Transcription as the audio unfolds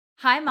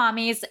Hi,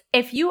 mommies.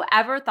 If you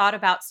ever thought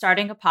about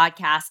starting a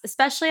podcast,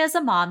 especially as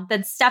a mom,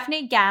 then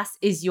Stephanie Gass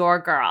is your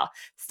girl.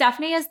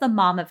 Stephanie is the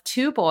mom of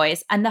two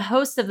boys and the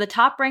host of the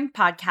top-ranked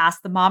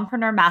podcast, The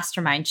Mompreneur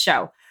Mastermind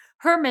Show.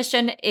 Her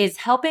mission is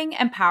helping,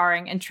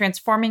 empowering, and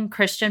transforming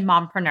Christian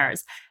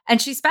mompreneurs.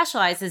 And she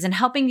specializes in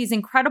helping these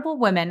incredible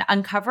women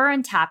uncover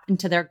and tap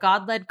into their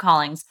God-led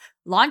callings,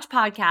 launch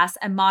podcasts,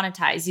 and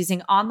monetize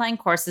using online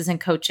courses and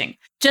coaching.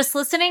 Just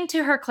listening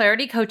to her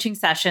Clarity coaching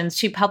sessions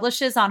she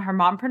publishes on her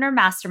Mompreneur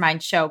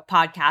Mastermind Show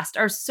podcast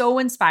are so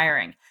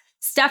inspiring.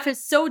 Steph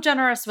is so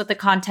generous with the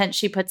content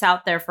she puts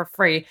out there for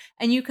free,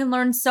 and you can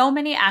learn so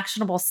many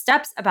actionable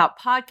steps about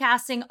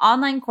podcasting,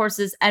 online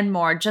courses, and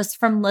more just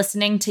from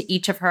listening to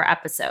each of her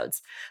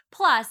episodes.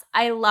 Plus,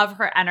 I love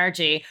her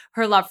energy,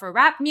 her love for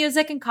rap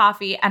music and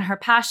coffee, and her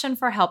passion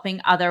for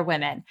helping other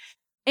women.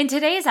 In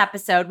today's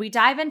episode, we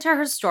dive into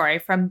her story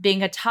from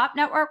being a top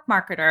network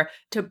marketer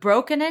to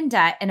broken in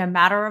debt in a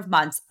matter of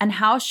months and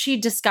how she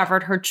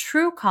discovered her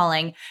true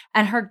calling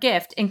and her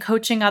gift in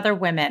coaching other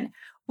women.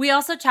 We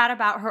also chat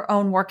about her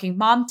own working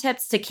mom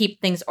tips to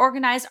keep things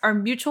organized, our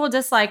mutual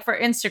dislike for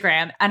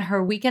Instagram, and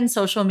her weekend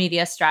social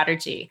media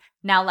strategy.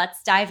 Now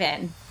let's dive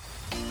in.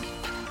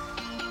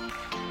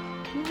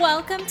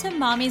 Welcome to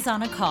Mommy's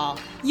on a Call,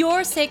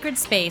 your sacred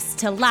space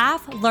to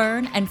laugh,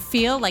 learn, and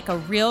feel like a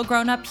real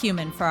grown-up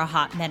human for a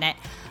hot minute.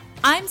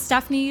 I'm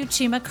Stephanie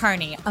Uchima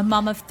Carney, a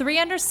mom of 3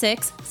 under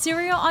 6,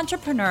 serial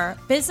entrepreneur,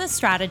 business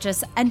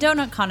strategist, and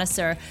donut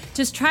connoisseur,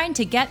 just trying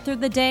to get through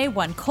the day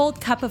one cold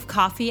cup of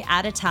coffee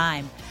at a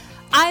time.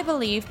 I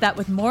believe that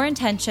with more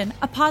intention,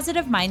 a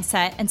positive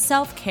mindset, and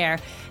self-care,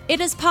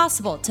 it is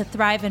possible to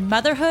thrive in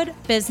motherhood,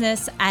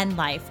 business, and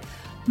life.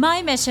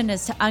 My mission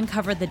is to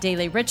uncover the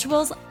daily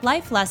rituals,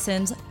 life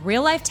lessons,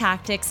 real-life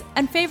tactics,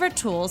 and favorite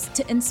tools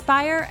to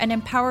inspire and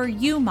empower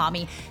you,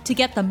 mommy, to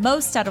get the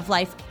most out of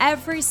life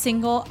every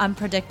single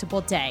unpredictable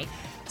day.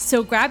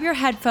 So grab your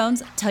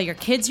headphones, tell your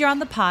kids you're on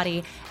the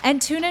potty,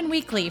 and tune in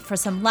weekly for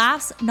some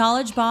laughs,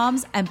 knowledge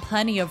bombs, and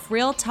plenty of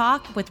real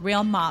talk with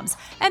real moms,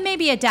 and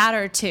maybe a dad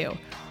or two.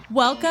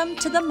 Welcome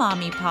to the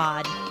Mommy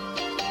Pod.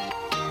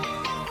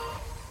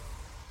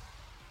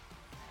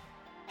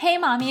 Hey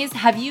mommies,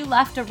 have you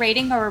left a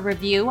rating or a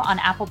review on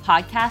Apple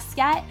Podcasts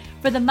yet?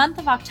 For the month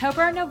of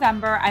October and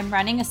November, I'm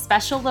running a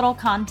special little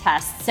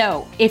contest.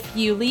 So if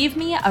you leave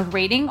me a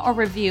rating or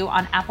review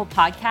on Apple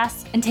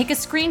Podcasts and take a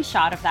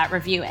screenshot of that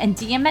review and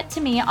DM it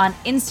to me on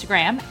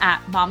Instagram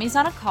at Mommy's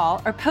on a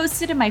Call or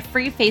post it in my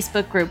free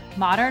Facebook group,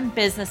 Modern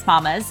Business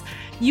Mamas,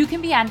 you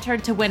can be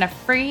entered to win a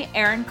free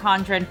Erin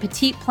Condren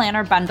Petite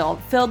Planner bundle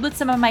filled with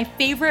some of my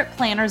favorite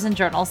planners and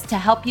journals to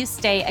help you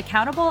stay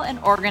accountable and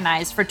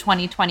organized for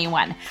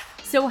 2021.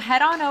 So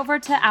head on over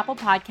to Apple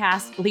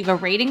Podcasts, leave a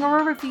rating or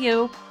a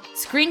review,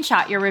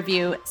 screenshot your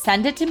review,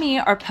 send it to me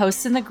or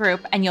post in the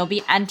group, and you'll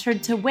be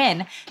entered to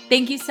win.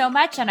 Thank you so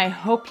much, and I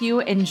hope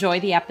you enjoy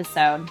the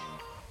episode.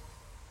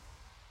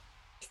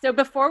 So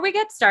before we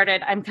get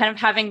started, I'm kind of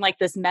having like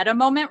this meta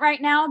moment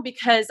right now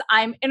because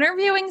I'm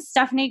interviewing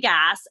Stephanie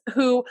Gass,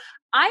 who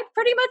I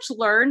pretty much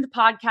learned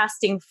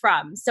podcasting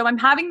from. So I'm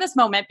having this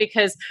moment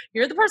because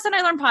you're the person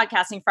I learned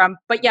podcasting from,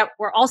 but yet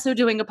we're also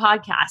doing a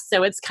podcast.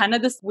 So it's kind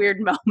of this weird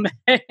moment.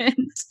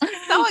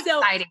 So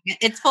exciting.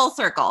 It's full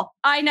circle.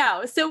 I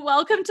know. So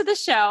welcome to the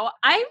show.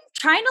 I'm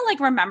trying to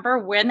remember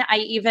when I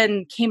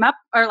even came up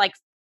or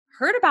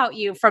heard about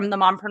you from the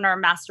Mompreneur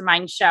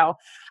Mastermind Show.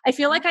 I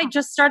feel like I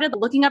just started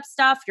looking up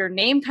stuff. Your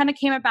name kind of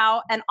came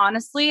about. And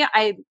honestly,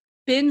 I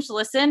binge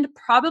listened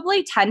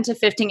probably 10 to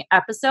 15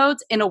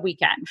 episodes in a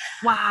weekend.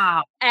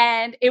 Wow.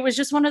 And it was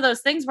just one of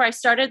those things where I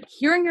started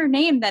hearing your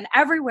name then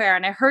everywhere.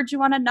 And I heard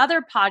you on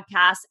another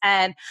podcast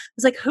and I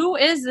was like, who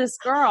is this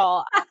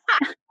girl?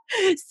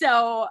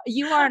 So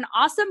you are an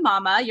awesome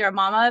mama. You're a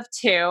mama of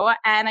 2.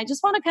 And I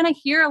just want to kind of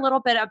hear a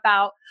little bit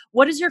about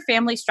what does your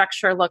family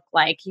structure look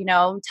like?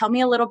 Tell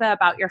me a little bit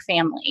about your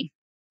family.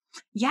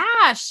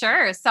 Yeah,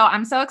 sure. So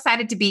I'm so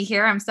excited to be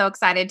here. I'm so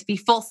excited to be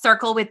full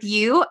circle with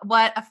you.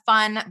 What a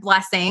fun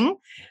blessing.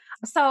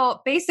 So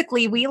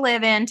basically, we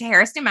live in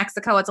Tijeras, New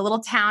Mexico. It's a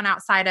little town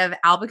outside of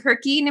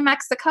Albuquerque, New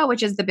Mexico,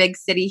 which is the big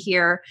city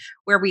here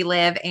where we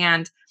live.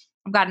 And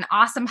I've got an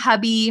awesome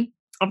hubby.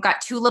 I've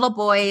got 2 little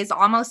boys,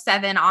 almost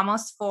 7,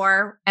 almost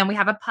 4, and we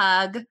have a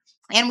pug.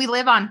 And we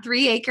live on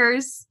 3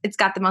 acres. It's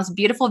got the most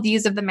beautiful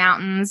views of the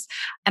mountains.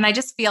 And I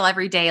just feel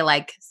every day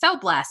so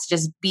blessed to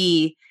just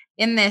be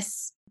in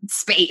this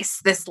space,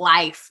 this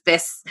life,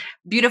 this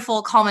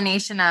beautiful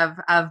culmination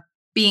of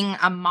being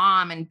a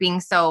mom and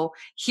being so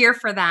here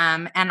for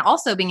them and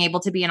also being able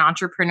to be an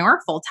entrepreneur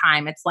full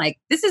time. It's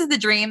this is the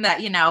dream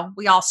that,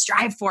 we all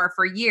strive for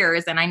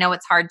years. And I know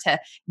it's hard to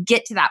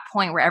get to that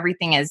point where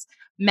everything is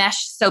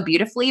meshed so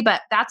beautifully, but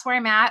that's where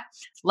I'm at.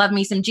 Love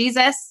me some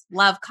Jesus,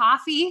 love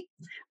coffee.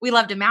 We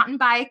love to mountain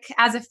bike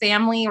as a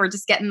family. We're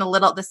just getting the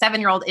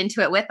 7-year-old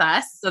into it with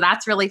us. So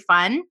that's really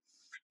fun.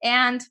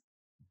 And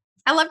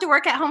I love to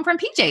work at home from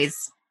PJs,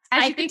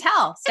 as you can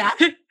tell, Steph.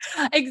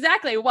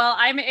 Exactly. Well,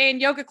 I'm in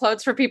yoga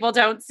clothes for people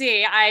don't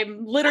see.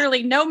 I'm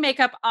literally no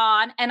makeup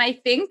on. And I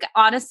think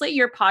honestly,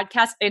 your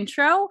podcast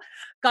intro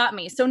got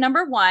me. So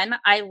number one,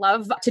 I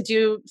love to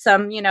do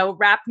some,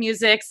 rap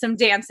music, some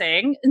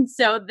dancing. And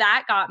so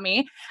that got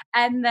me.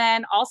 And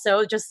then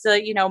also just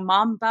the,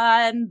 mom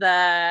bun,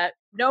 the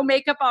no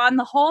makeup on,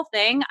 the whole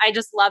thing. I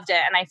just loved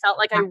it. And I felt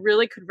like I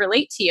really could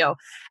relate to you.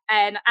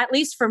 And at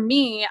least for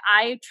me,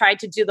 I tried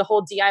to do the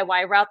whole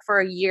DIY route for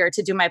a year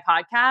to do my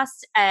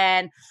podcast.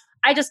 And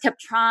I just kept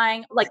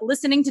trying, like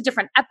listening to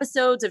different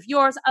episodes of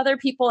yours, other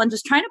people, and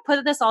just trying to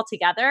put this all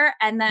together.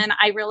 And then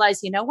I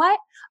realized, you know what?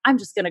 I'm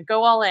just going to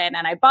go all in.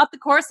 And I bought the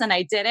course and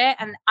I did it.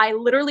 And I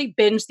literally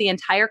binged the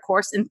entire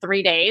course in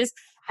 3 days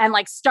and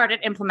like started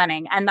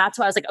implementing. And that's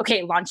why I was like,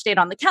 okay, launch date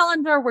on the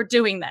calendar. We're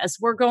doing this.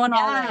 We're going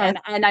all in.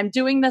 And I'm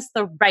doing this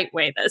the right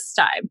way this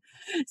time.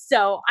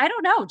 So I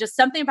don't know, just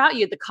something about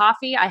you, the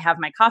coffee, I have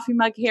my coffee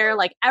mug here,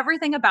 like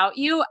everything about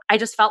you. I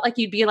just felt like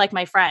you'd be like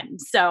my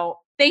friend. So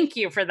thank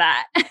you for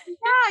that.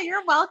 Yeah,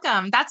 you're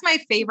welcome. That's my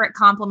favorite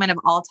compliment of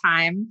all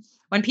time.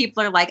 When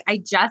people are like, I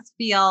just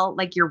feel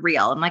like you're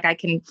real. And like, I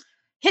can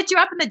hit you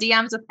up in the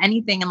DMs with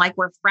anything and like,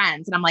 we're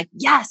friends. And I'm like,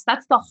 yes,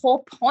 that's the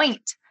whole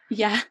point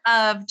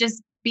of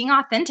just being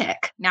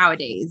authentic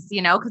nowadays,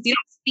 because you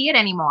don't see it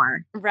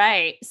anymore.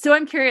 Right. So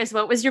I'm curious,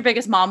 what was your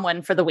biggest mom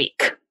win for the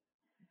week?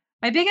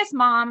 My biggest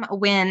mom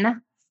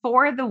win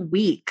for the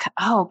week.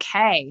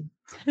 Okay.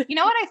 You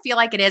know what I feel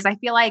like it is? I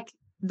feel like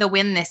the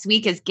win this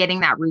week is getting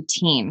that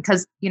routine.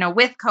 Because,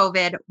 with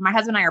COVID, my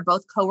husband and I are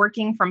both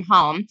co-working from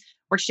home.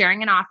 We're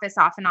sharing an office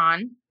off and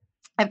on.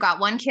 I've got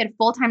one kid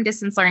full-time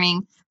distance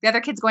learning. The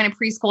other kid's going to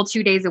preschool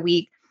 2 days a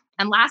week.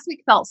 And last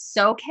week felt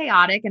so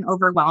chaotic and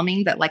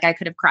overwhelming that like I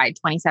could have cried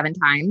 27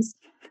 times.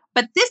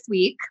 But this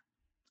week,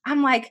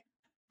 I'm like,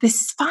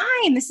 this is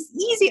fine. This is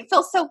easy. It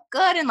feels so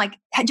good. And like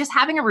just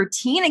having a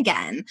routine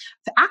again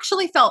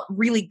actually felt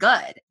really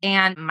good.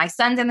 And my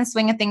son's in the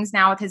swing of things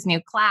now with his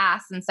new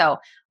class. And so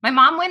my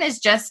mom win is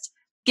just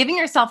giving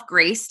yourself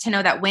grace to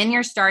know that when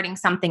you're starting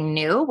something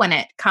new, when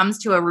it comes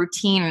to a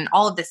routine and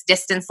all of this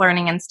distance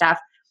learning and stuff,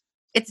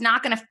 it's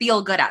not going to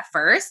feel good at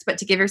first, but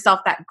to give yourself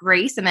that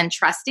grace and then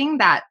trusting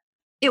that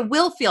it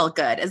will feel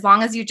good as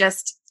long as you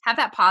just have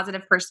that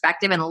positive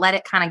perspective and let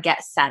it kind of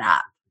get set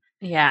up.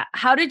 Yeah.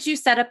 How did you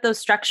set up those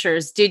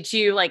structures? Did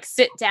you like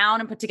sit down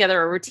and put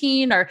together a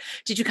routine, or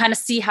did you kind of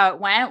see how it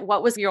went?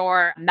 What was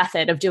your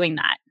method of doing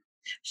that?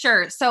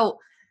 Sure. So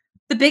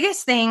the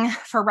biggest thing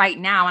for right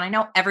now, and I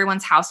know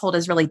everyone's household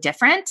is really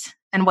different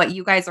and what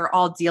you guys are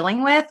all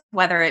dealing with,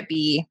 whether it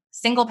be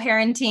single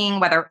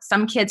parenting, whether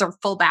some kids are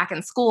full back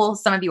in school,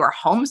 some of you are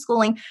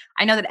homeschooling.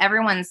 I know that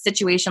everyone's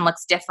situation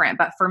looks different,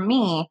 but for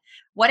me,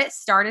 what it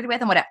started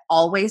with and what it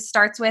always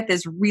starts with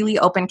is really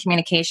open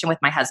communication with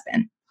my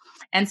husband.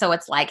 And so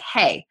it's like,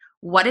 hey,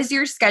 what does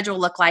your schedule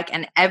look like?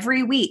 And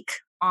every week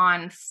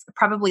on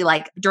probably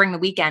like during the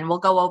weekend, we'll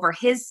go over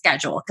his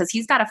schedule because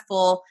he's got a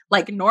full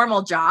like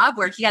normal job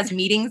where he has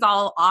meetings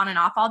all on and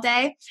off all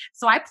day.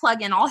 So I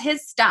plug in all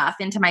his stuff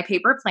into my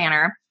paper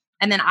planner.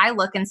 And then I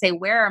look and say,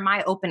 where are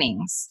my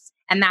openings?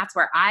 And that's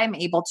where I'm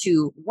able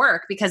to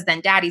work because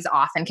then daddy's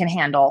off and can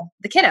handle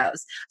the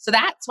kiddos. So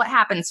that's what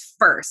happens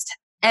first.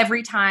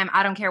 Every time,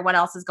 I don't care what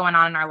else is going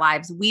on in our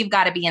lives, we've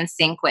got to be in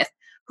sync with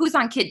who's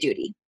on kid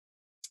duty.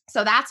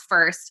 So that's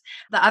first.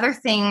 The other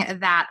thing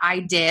that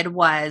I did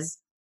was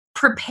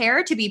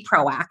prepare to be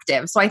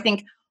proactive. So I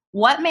think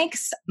what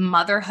makes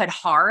motherhood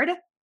hard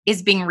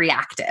is being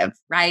reactive,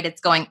 right?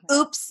 It's going,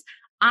 oops,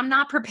 I'm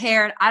not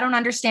prepared. I don't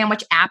understand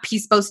which app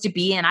he's supposed to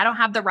be in. I don't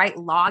have the right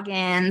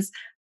logins.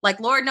 Like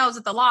Lord knows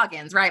what the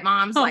logins, right,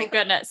 moms? Oh, like,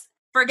 goodness.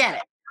 Forget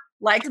it.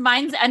 Like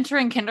mine's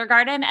entering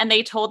kindergarten and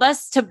they told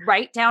us to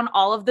write down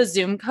all of the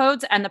Zoom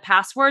codes and the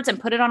passwords and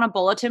put it on a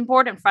bulletin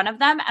board in front of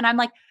them. And I'm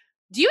like,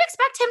 do you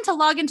expect him to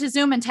log into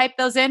Zoom and type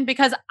those in?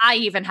 Because I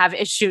even have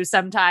issues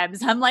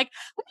sometimes. I'm like,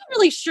 I'm not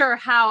really sure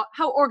how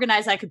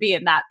organized I could be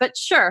in that, but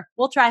sure,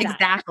 we'll try that.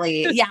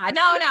 Exactly. Yeah.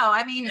 No.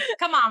 I mean,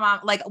 come on,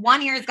 mom. Like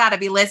one ear's got to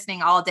be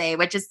listening all day,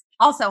 which is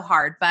also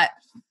hard. But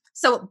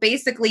so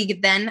basically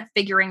then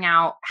figuring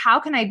out how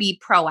can I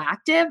be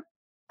proactive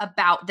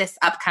about this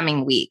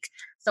upcoming week?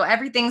 So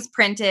everything's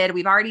printed.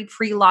 We've already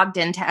pre-logged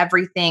into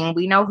everything.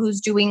 We know who's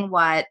doing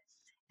what.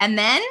 And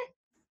then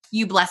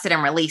you bless it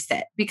and release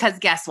it because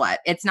guess what?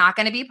 It's not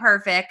going to be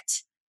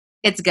perfect.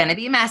 It's going to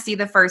be messy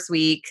the first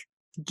week.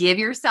 Give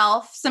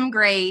yourself some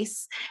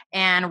grace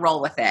and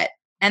roll with it.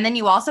 And then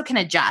you also can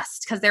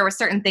adjust because there were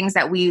certain things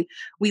that we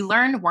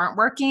learned weren't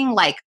working.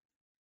 Like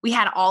we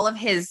had all of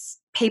his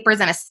papers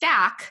in a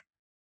stack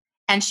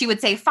and she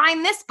would say,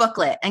 find this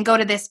booklet and go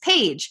to this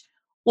page.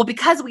 Well,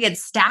 because we had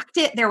stacked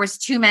it, there was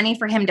too many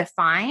for him to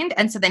find.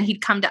 And so then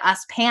he'd come to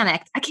us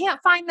panicked. I can't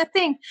find the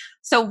thing.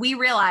 So we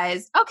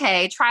realized,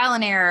 okay, trial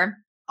and error.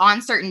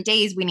 On certain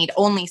days, we need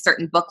only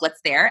certain booklets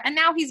there. And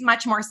now he's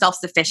much more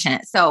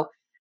self-sufficient. So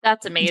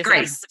that's amazing.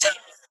 Grace.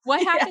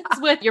 What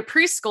happens with your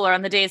preschooler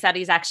on the days that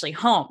he's actually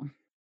home?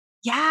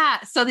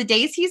 Yeah. So the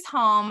days he's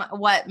home,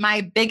 what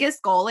my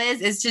biggest goal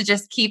is to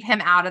just keep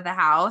him out of the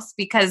house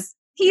because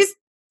he's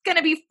going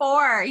to be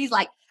 4. He's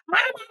like,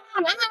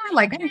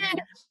 like,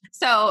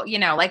 so,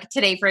 like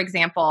today, for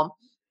example,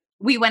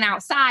 we went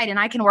outside and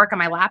I can work on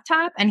my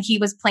laptop, and he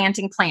was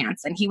planting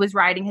plants and he was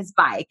riding his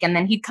bike. And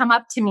then he'd come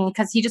up to me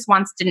because he just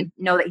wants to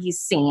know that he's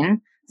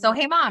seen. So,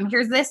 hey, mom,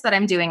 here's this that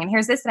I'm doing. And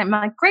here's this. And I'm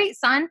like, great,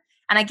 son.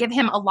 And I give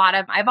him a lot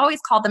of, I've always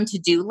called them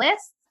to-do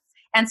lists.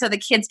 And so the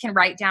kids can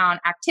write down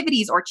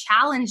activities or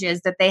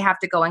challenges that they have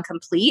to go and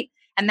complete.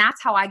 And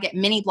that's how I get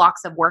mini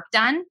blocks of work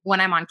done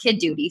when I'm on kid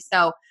duty.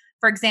 So,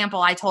 for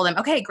example, I told him,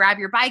 okay, grab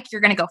your bike.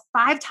 You're going to go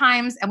 5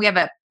 times. And we have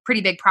a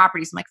pretty big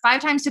property. So I'm like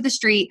 5 times to the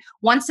street,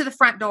 once to the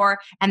front door,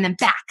 and then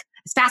back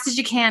as fast as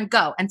you can,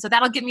 go. And so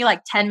that'll give me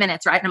like 10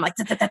 minutes, right? And I'm like,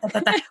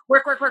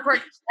 work.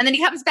 And then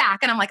he comes back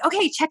and I'm like,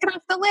 okay, check it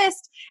off the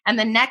list. And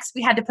then next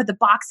we had to put the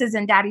boxes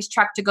in daddy's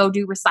truck to go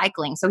do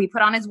recycling. So he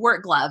put on his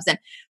work gloves. And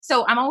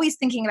so I'm always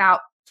thinking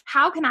about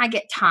how can I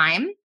get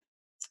time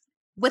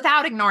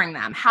without ignoring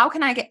them? How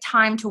can I get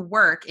time to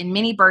work in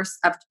mini bursts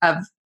of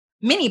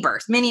mini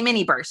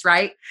bursts,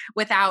 right?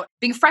 Without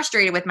being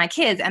frustrated with my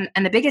kids. And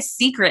the biggest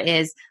secret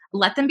is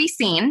let them be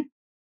seen.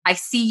 I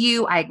see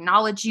you. I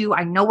acknowledge you.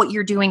 I know what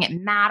you're doing. It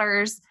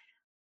matters.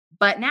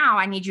 But now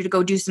I need you to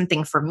go do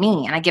something for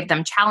me. And I give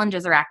them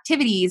challenges or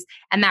activities.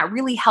 And that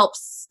really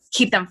helps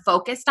keep them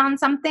focused on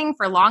something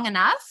for long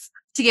enough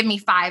to give me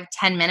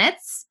 5-10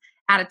 minutes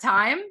at a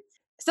time.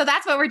 So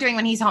that's what we're doing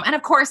when he's home. And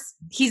of course,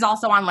 he's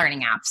also on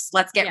learning apps.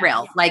 Let's get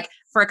real. Like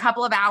for a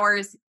couple of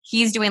hours,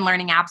 he's doing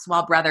learning apps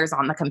while brother's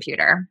on the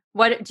computer.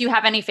 What do you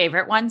have any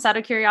favorite ones out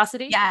of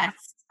curiosity? Yes,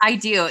 I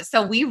do.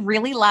 So we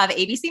really love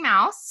ABC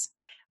Mouse.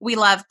 We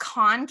love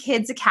Khan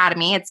Kids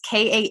Academy. It's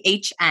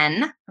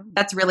KAHN.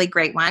 That's a really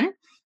great one.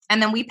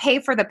 And then we pay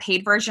for the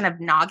paid version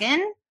of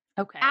Noggin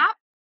app.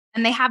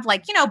 And they have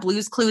like,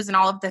 Blue's Clues and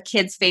all of the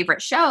kids'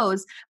 favorite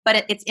shows,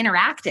 but it's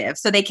interactive.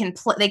 So they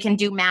can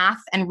do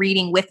math and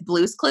reading with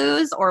Blue's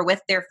Clues or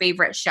with their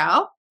favorite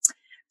show.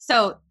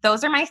 So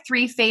those are my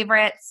 3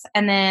 favorites.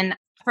 And then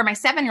for my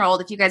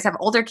 7-year-old, if you guys have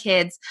older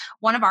kids,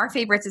 one of our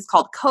favorites is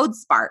called Code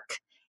Spark.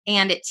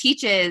 And it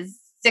teaches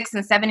 6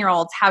 and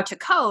 7-year-olds how to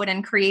code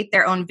and create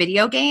their own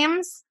video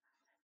games.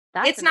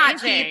 It's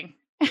not cheap,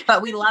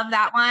 but we love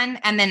that one.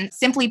 And then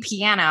Simply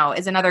Piano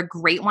is another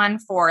great one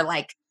for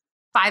like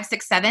 5,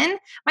 6, 7.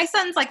 My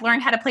son's like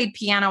learned how to play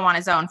piano on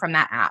his own from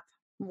that app.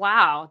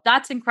 Wow,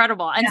 that's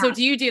incredible. And so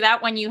do you do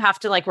that when you have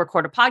to like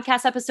record a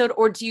podcast episode,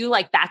 or do you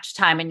like batch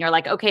time and you're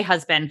like, okay,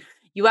 husband,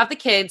 you have the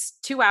kids,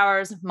 2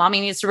 hours, mommy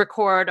needs to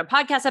record a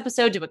podcast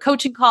episode, do a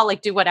coaching call,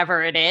 like do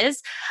whatever it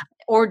is.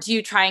 Or do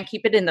you try and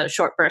keep it in those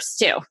short bursts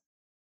too?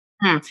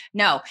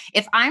 No,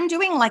 if I'm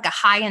doing like a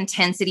high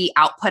intensity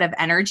output of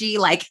energy,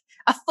 like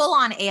a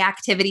full-on A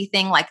activity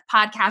thing like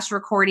podcast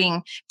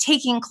recording,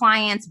 taking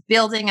clients,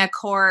 building a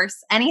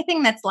course,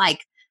 anything that's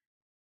like,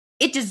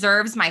 it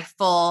deserves my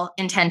full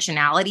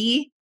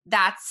intentionality.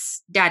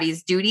 That's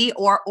daddy's duty.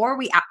 Or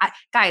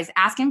guys,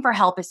 asking for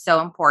help is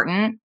so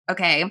important.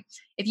 Okay.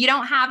 If you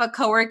don't have a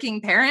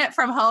co-working parent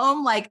from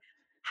home, like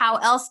how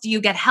else do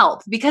you get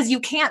help? Because you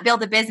can't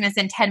build a business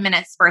in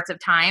 10-minute spurts of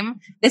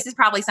time. This is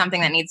probably something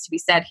that needs to be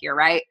said here,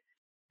 right?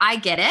 I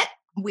get it.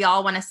 We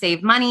all want to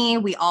save money.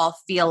 We all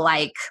feel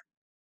like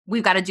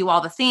we've got to do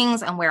all the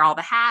things and wear all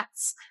the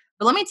hats.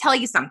 But let me tell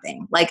you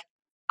something. Like,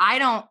 I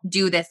don't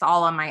do this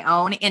all on my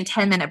own in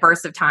 10-minute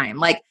bursts of time.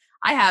 Like,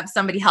 I have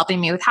somebody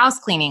helping me with house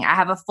cleaning. I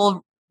have a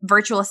full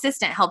virtual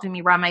assistant helping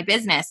me run my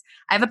business.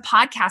 I have a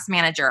podcast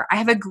manager. I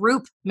have a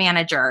group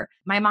manager.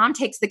 My mom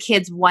takes the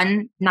kids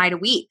one night a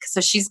week. So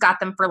she's got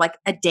them for like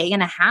a day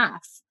and a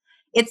half.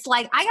 It's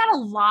like, I got a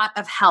lot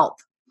of help.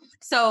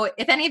 So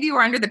if any of you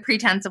are under the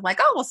pretense of like,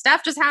 oh, well,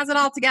 Steph just has it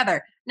all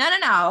together.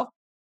 No.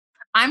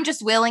 I'm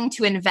just willing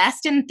to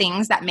invest in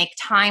things that make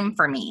time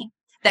for me,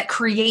 that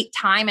create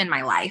time in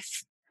my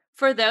life.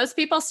 For those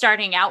people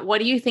starting out, what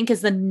do you think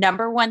is the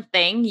number one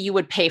thing you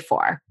would pay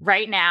for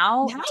right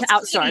now to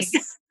outsource?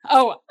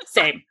 Oh,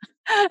 same.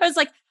 I was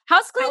like,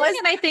 house cleaning,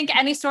 and I think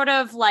any sort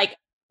of like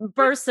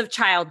bursts of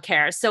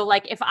childcare. So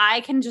like if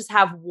I can just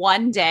have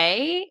one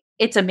day,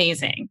 it's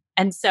amazing.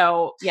 And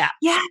so, yeah.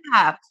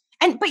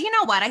 But you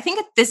know what? I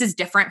think this is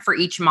different for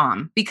each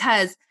mom,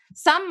 because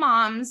some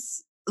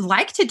moms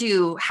like to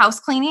do house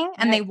cleaning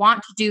and they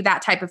want to do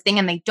that type of thing,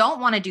 and they don't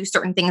want to do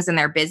certain things in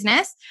their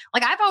business.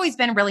 Like, I've always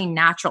been really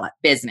natural at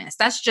business.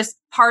 That's just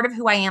part of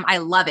who I am. I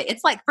love it.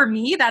 It's like, for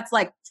me, that's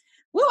like,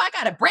 woo, I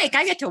got a break.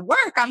 I get to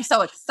work. I'm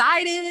so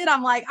excited.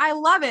 I'm like, I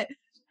love it.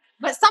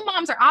 But some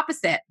moms are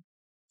opposite.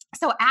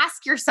 So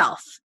ask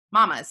yourself,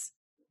 mamas,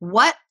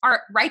 write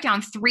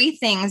down 3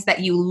 things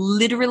that you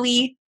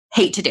literally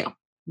hate to do.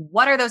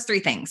 What are those 3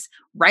 things?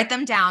 Write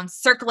them down,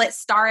 circle it,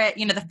 star it.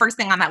 The first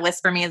thing on that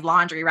list for me is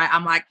laundry, right?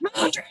 I'm like,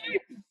 laundry.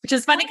 Which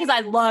is funny because I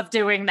love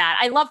doing that.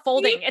 I love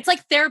folding. It's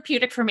like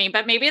therapeutic for me,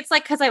 but maybe it's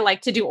like because I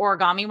like to do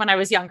origami when I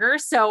was younger.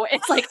 So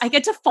it's like I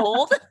get to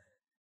fold.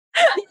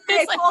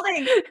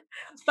 Folding.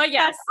 But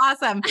yes.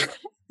 That's awesome.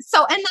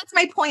 So, and that's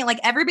my point. Like,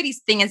 everybody's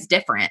thing is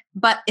different.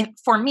 But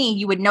for me,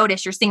 you would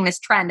notice you're seeing this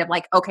trend of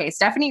like, okay,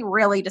 Stephanie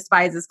really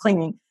despises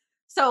cleaning.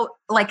 So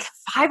like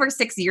 5 or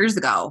 6 years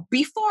ago,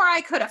 before I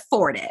could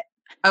afford it,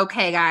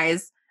 okay,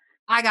 guys,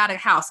 I got a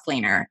house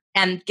cleaner.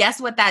 And guess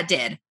what that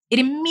did? it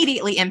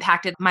immediately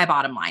impacted my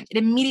bottom line. It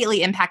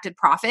immediately impacted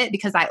profit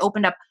because I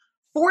opened up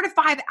 4 to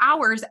 5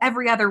 hours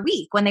every other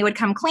week when they would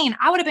come clean.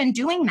 I would have been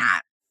doing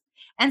that.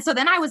 And so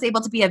then I was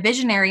able to be a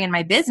visionary in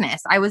my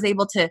business. I was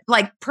able to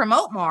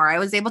promote more. I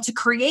was able to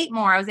create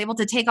more. I was able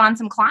to take on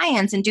some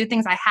clients and do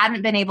things I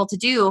hadn't been able to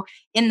do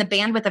in the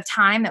bandwidth of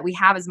time that we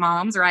have as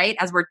moms, right?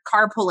 As we're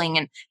carpooling,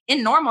 and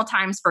in normal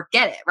times,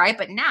 forget it, right?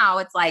 But now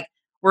it's like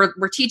we're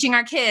teaching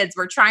our kids,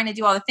 we're trying to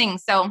do all the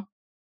things. So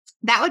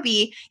that would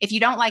be, if you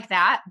don't like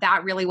that,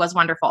 that really was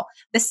wonderful.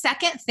 The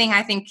second thing,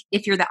 I think,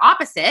 if you're the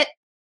opposite,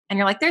 and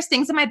you're like, there's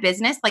things in my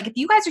business. Like if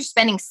you guys are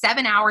spending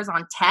 7 hours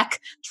on tech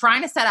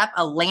trying to set up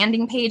a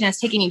landing page and it's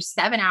taking you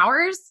 7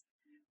 hours,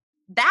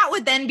 that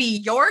would then be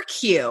your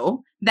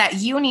cue that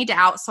you need to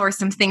outsource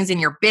some things in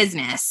your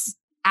business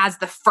as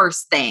the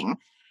first thing,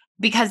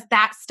 because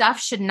that stuff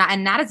should not,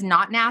 and that is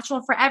not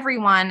natural for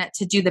everyone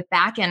to do the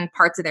back end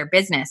parts of their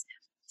business.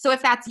 So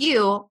if that's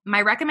you,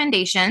 my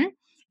recommendation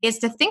is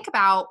to think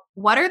about,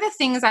 what are the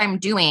things I'm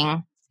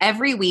doing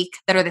every week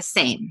that are the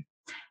same?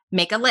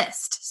 Make a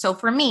list. So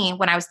for me,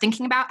 when I was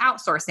thinking about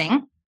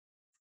outsourcing,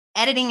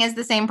 editing is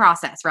the same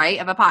process, right?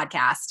 Of a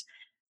podcast.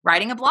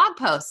 Writing a blog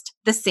post,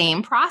 the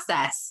same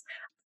process.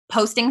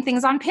 Posting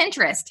things on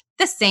Pinterest,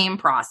 the same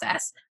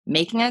process.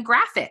 Making a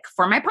graphic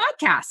for my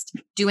podcast,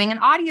 doing an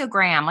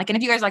audiogram. And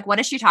if you guys are like,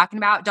 what is she talking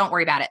about? Don't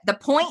worry about it. The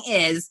point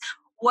is,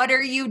 what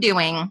are you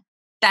doing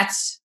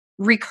that's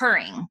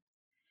recurring?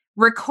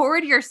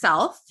 Record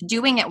yourself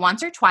doing it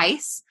once or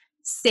twice,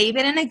 save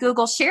it in a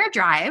Google Share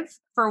Drive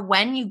for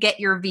when you get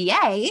your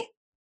VA,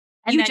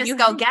 and you just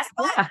go, guess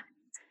what?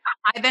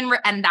 Yeah.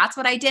 And that's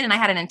what I did. And I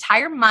had an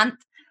entire month.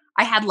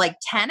 I had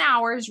 10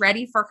 hours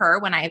ready for her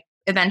when I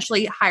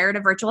eventually hired a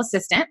virtual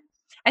assistant.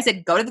 I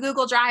said, go to the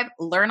Google Drive,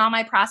 learn all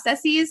my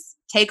processes,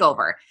 take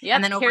over. Yeah.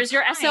 And then here's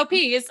your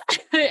SOPs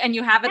and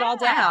you have it all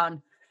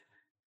down.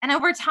 And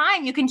over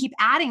time, you can keep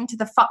adding to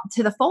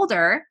the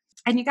folder.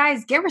 And you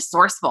guys, get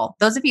resourceful.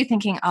 Those of you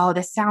thinking, oh,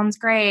 this sounds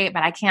great,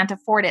 but I can't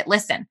afford it.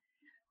 Listen,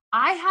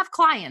 I have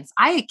clients,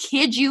 I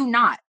kid you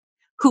not,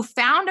 who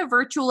found a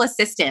virtual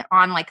assistant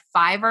on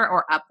Fiverr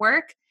or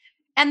Upwork,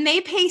 and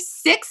they pay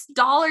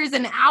 $6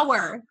 an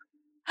hour.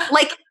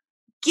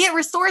 Get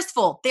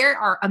resourceful. There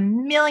are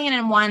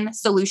 1,000,001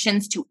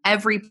 solutions to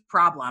every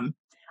problem.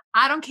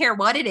 I don't care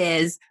what it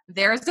is.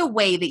 There's a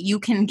way that you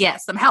can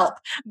get some help.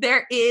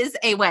 There is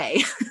a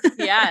way.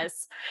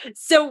 Yes.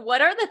 So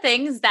what are the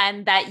things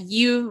then that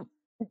you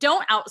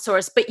don't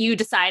outsource, but you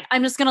decide,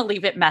 I'm just going to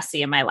leave it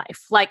messy in my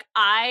life?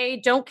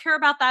 I don't care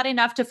about that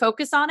enough to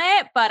focus on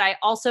it, but I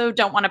also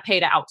don't want to pay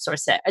to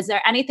outsource it. Is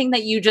there anything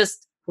that you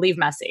just leave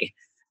messy?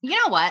 You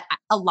know what?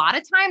 A lot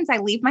of times I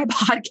leave my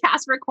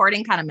podcast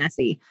recording kind of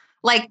messy.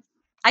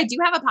 I do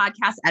have a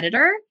podcast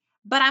editor,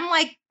 but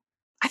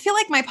I feel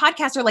like my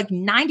podcasts are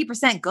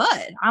 90%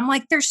 good. I'm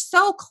they're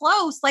so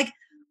close.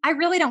 I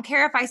really don't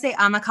care if I say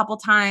a couple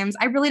times.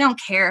 I really don't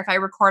care if I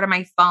record on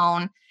my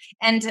phone.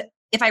 And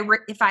if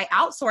I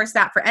outsource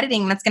that for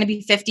editing, that's going to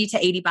be $50 to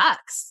 $80.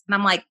 And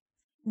I'm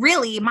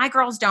really, my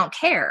girls don't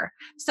care.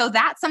 So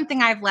that's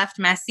something I've left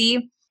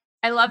messy.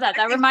 I love that.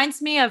 That reminds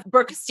me of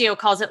Brooke Castillo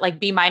calls it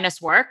B-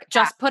 work.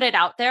 Just put it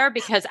out there,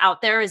 because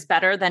out there is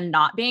better than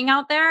not being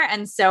out there.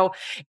 And so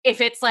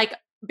if it's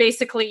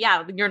basically,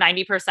 you're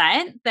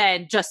 90%,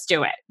 then just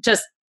do it.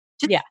 Just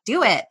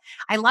do it.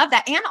 I love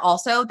that. And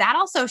also that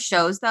also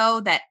shows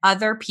though that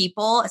other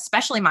people,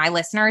 especially my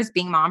listeners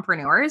being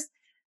mompreneurs,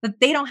 that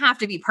they don't have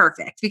to be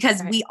perfect,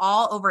 because we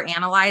all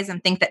overanalyze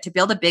and think that to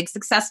build a big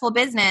successful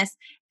business,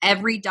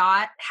 every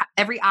I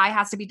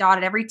has to be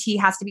dotted, every T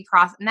has to be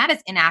crossed. And that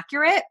is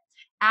inaccurate.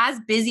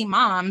 As busy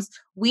moms,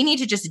 we need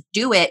to just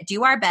do it,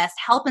 do our best,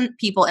 help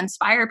people,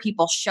 inspire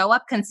people, show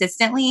up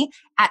consistently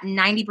at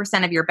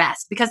 90% of your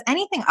best, because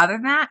anything other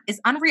than that is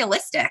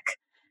unrealistic.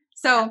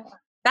 So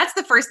that's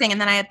the first thing.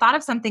 And then I had thought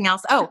of something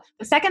else. Oh,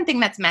 the second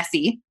thing that's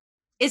messy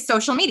is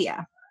social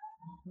media.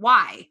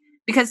 Why?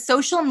 Because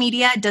social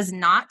media does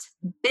not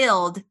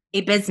build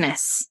a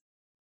business.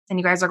 And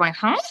you guys are going,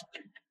 huh?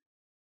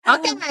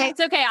 Okay.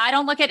 It's okay. I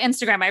don't look at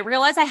Instagram. I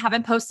realize I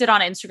haven't posted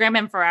on Instagram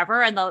in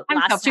forever. And the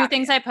last two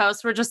things I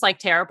post were just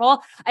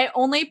terrible. I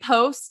only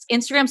post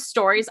Instagram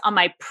stories on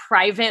my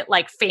private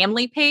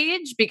family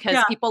page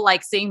because people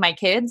like seeing my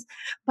kids.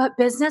 But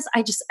business,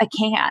 I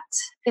can't.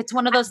 It's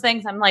one of those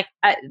things I'm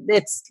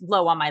it's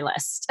low on my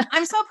list.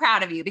 I'm so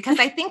proud of you, because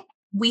I think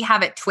we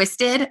have it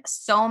twisted.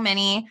 So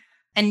many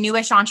and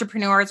newish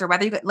entrepreneurs, or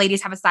whether you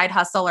ladies have a side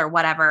hustle or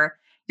whatever,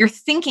 you're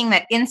thinking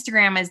that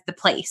Instagram is the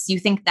place. You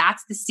think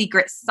that's the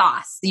secret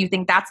sauce. You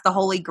think that's the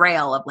holy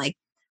grail of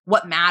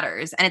what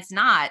matters. And it's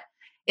not.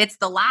 It's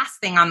the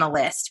last thing on the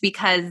list,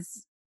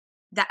 because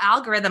the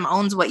algorithm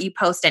owns what you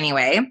post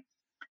anyway.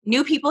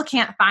 New people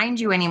can't find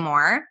you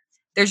anymore.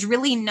 There's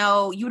really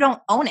you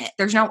don't own it.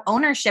 There's no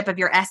ownership of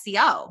your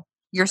SEO,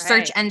 your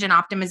search engine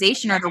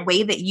optimization, or the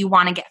way that you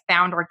want to get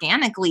found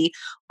organically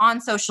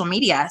on social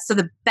media. So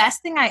the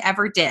best thing I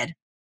ever did,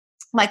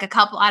 a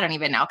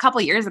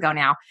couple years ago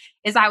now,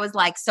 is I was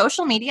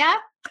social media,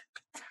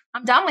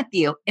 I'm done with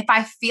you. If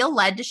I feel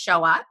led to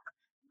show up,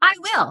 I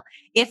will.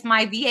 If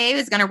my VA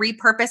is going to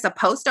repurpose a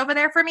post over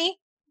there for me,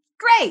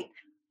 great.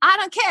 I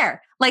don't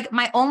care. Like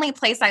my only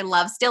place I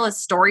love still is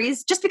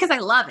stories just because I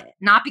love it,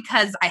 not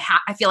because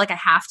I feel like I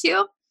have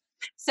to.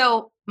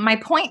 So my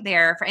point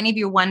there for any of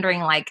you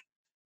wondering like,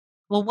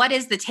 well, what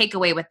is the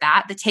takeaway with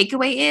that? The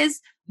takeaway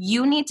is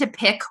you need to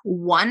pick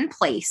one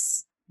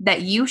place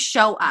that you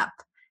show up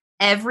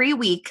every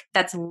week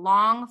that's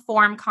long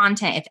form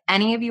content. If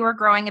any of you are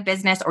growing a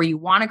business or you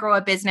want to grow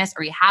a business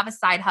or you have a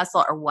side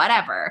hustle or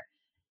whatever,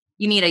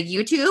 you need a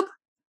YouTube,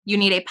 you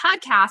need a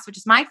podcast, which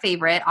is my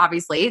favorite,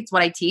 obviously, it's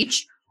what I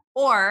teach,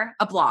 or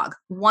a blog.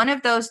 One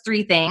of those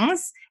three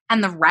things,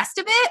 and the rest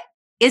of it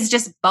is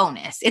just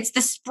bonus. It's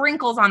the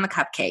sprinkles on the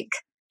cupcake.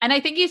 And I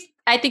think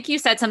you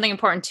said something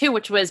important too,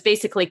 which was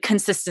basically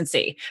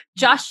consistency.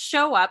 Just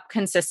show up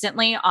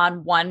consistently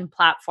on one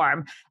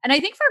platform. And I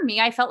think for me,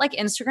 I felt like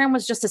Instagram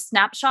was just a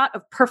snapshot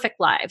of perfect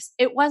lives.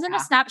 It wasn't a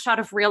snapshot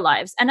of real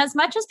lives. And as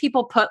much as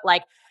people put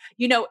like,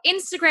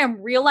 Instagram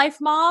real life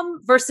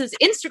mom versus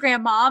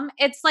Instagram mom,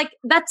 it's like,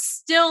 that's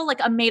still like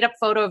a made up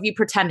photo of you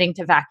pretending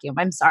to vacuum.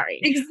 I'm sorry.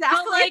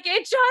 Exactly. Like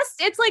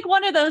it's like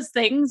one of those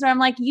things where I'm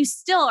like, you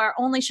still are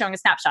only showing a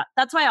snapshot.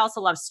 That's why I also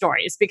love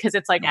stories because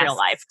it's like real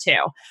life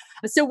too.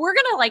 So we're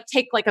going to like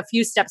take like a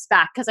few steps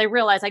back because I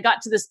realized I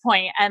got to this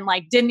point and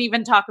like didn't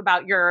even talk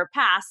about your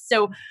past.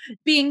 So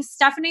being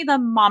Stephanie, the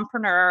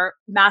mompreneur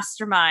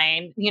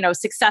mastermind,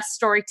 success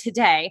story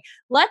today,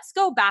 let's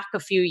go back a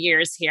few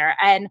years here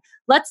and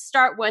let's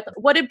start with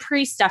what did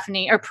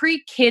pre-Stephanie or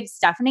pre-kid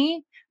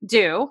Stephanie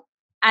do?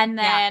 And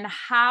then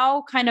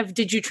how kind of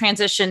did you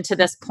transition to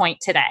this point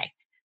today?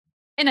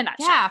 In a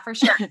nutshell. Yeah, for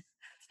sure. In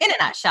a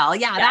nutshell.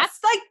 Yeah. That's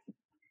like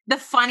the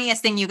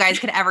funniest thing you guys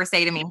could ever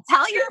say to me.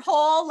 Tell your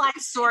whole life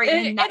story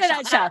in a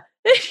nutshell.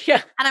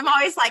 Yeah. And I'm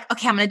always like,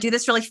 okay, I'm going to do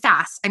this really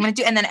fast. And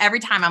then every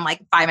time I'm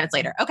like 5 minutes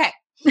later. Okay.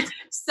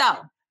 So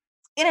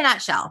in a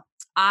nutshell,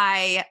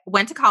 I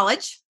went to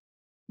college,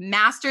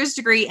 master's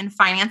degree in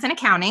finance and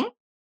accounting,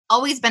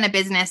 always been a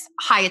business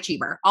high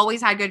achiever,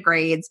 always had good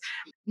grades,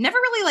 never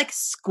really like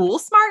school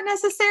smart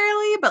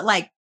necessarily, but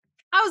like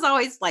I was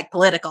always like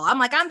political. I'm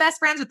like, I'm best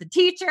friends with the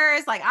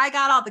teachers. Like I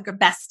got all the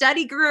best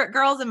study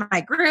girls in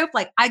my group.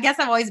 Like, I guess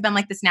I've always been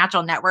like this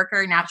natural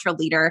networker, natural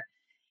leader.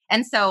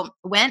 And so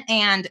went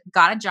and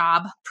got a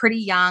job pretty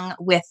young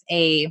with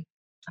a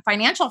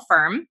financial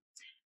firm,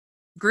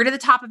 grew to the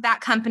top of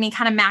that company,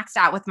 kind of maxed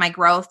out with my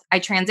growth. I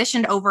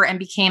transitioned over and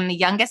became the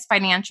youngest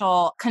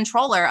financial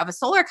controller of a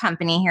solar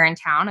company here in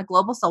town, a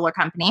global solar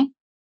company.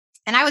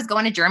 And I was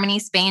going to Germany,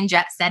 Spain,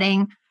 jet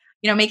setting,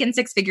 making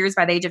six figures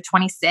by the age of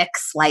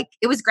 26. Like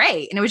it was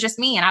great. And it was just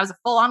me. And I was a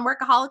full on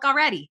workaholic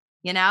already,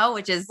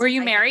 which is. Were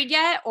you married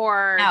yet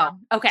or? No.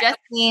 Okay. Just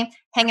me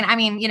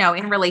hanging,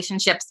 in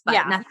relationships,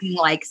 but nothing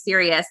like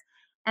serious.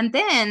 And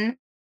then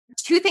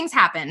two things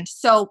happened.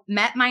 So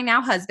met my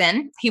now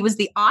husband. He was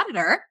the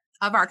auditor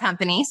of our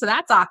company. So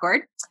that's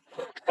awkward.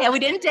 And we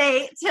didn't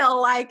date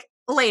till like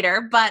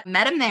later, but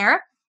met him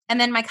there. And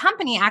then my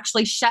company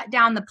actually shut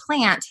down the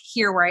plant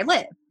here where I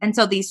live. And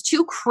so these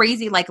two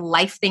crazy like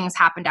life things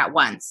happened at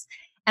once.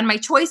 And my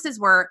choices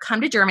were come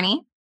to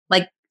Germany.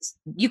 Like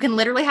you can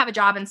literally have a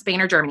job in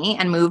Spain or Germany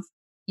and move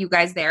you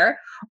guys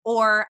there,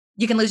 or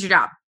you can lose your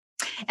job.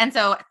 And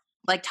so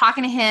like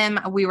talking to him,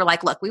 we were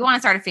like, look, we want to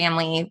start a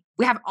family.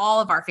 We have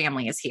all of our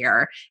family is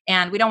here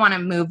and we don't want to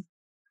move.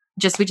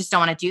 We just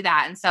don't want to do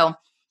that. And so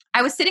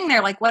I was sitting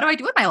there like, what do I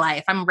do with my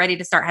life? I'm ready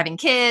to start having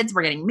kids.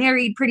 We're getting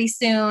married pretty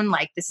soon.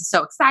 Like, this is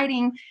so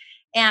exciting.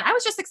 And I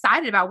was just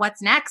excited about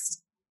what's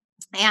next.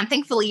 And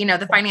thankfully,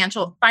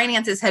 the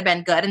finances had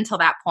been good until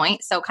that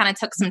point. So kind of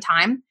took some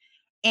time.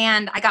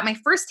 And I got my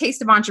first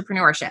taste of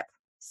entrepreneurship.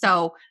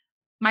 So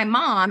my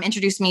mom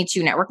introduced me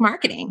to network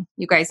marketing.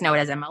 You guys know it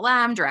as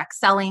MLM, direct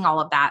selling,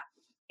 all of that.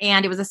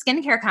 And it was a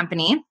skincare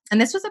company. And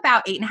this was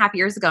about 8.5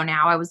 years ago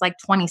now. I was like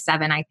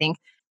 27, I think.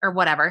 Or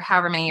whatever,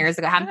 however many years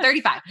ago. I'm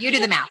 35. You do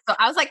the math. So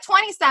I was like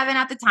 27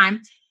 at the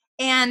time.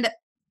 And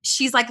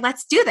she's like,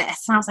 let's do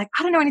this. And I was like,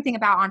 I don't know anything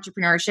about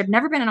entrepreneurship,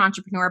 never been an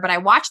entrepreneur, but I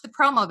watched the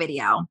promo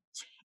video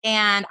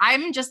and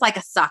I'm just like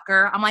a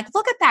sucker. I'm like,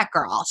 look at that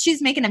girl.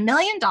 She's making $1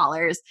 million.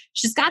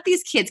 She's got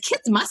these kids.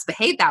 Kids must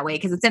behave that way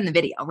because it's in the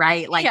video,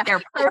 right? Like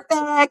they're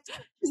perfect.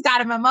 She's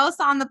got a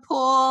mimosa on the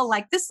pool.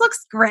 Like this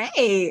looks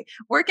great.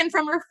 Working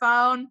from her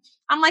phone.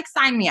 I'm like,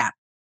 sign me up.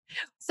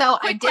 So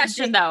quick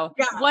question though,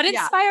 what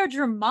inspired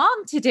your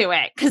mom to do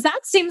it? Because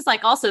that seems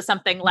like also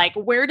something like,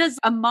 where does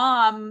a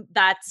mom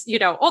that's,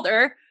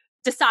 older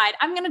decide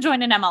I'm going to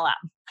join an MLM?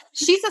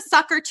 She's a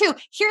sucker too.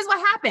 Here's what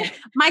happened.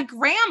 My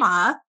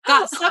grandma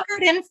got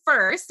suckered in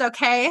first.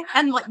 Okay.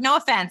 And like, no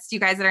offense to you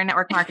guys that are in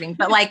network marketing,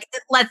 but like,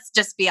 let's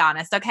just be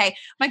honest. Okay.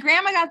 My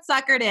grandma got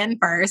suckered in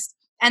first.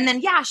 And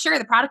then, sure,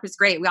 the product was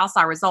great. We all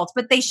saw results,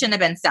 but they shouldn't have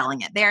been selling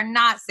it. They're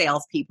not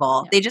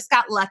salespeople. They just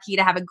got lucky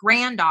to have a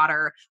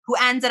granddaughter who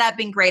ended up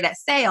being great at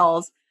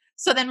sales.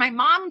 So then my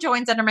mom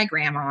joins under my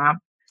grandma.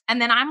 And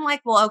then I'm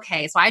like, well,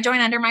 okay. So I join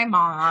under my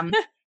mom.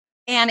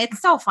 And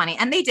it's so funny.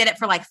 And they did it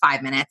for like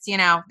 5 minutes.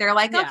 They're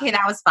like, okay,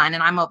 that was fun.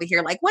 And I'm over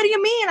here like, what do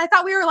you mean? I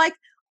thought we were like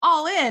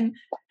all in.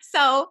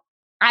 So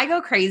I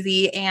go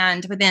crazy.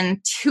 And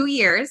within 2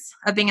 years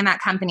of being in that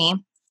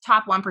company,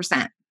 top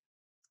 1%,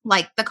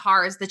 like the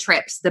cars, the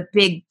trips, the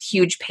big,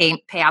 huge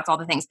payouts, all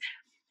the things.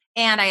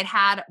 And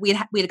we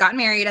had gotten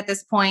married at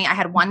this point. I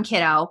had one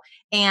kiddo.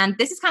 And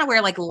this is kind of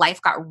where like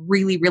life got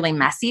really, really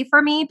messy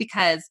for me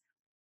because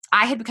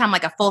I had become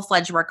like a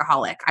full-fledged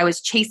workaholic. I was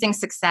chasing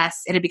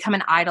success. It had become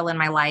an idol in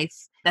my life.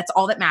 That's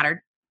all that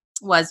mattered,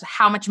 was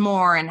how much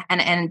more. And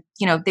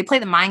they play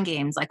the mind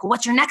games like,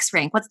 what's your next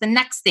rank? What's the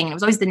next thing? And it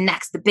was always the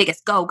next, the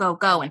biggest, go, go,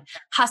 go, and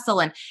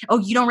hustle. And, oh,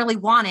 you don't really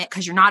want it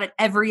because you're not at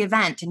every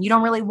event and you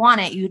don't really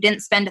want it. You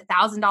didn't spend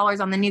 $1,000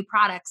 on the new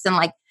products. And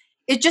like,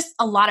 it's just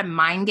a lot of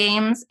mind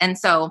games. And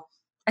so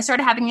I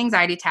started having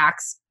anxiety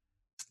attacks.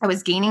 I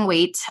was gaining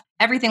weight.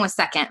 Everything was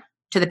second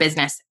to the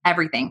business,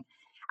 everything.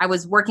 I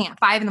was working at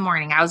 5 a.m.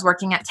 I was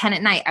working at 10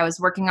 p.m. I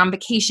was working on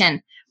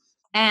vacation.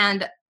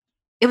 And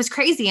it was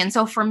crazy. And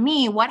so for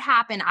me, what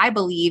happened, I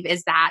believe,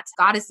 is that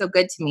God is so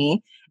good to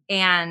me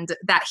and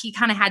that he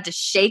kind of had to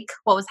shake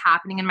what was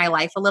happening in my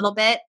life a little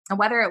bit. And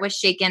whether it was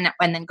shaken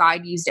and then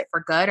God used it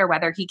for good, or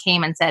whether he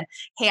came and said,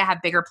 hey, I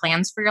have bigger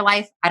plans for your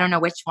life. I don't know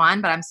which one,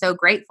 but I'm so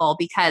grateful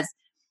because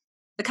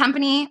the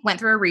company went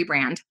through a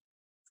rebrand.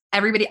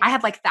 I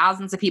had like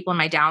thousands of people in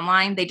my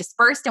downline. They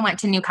dispersed and went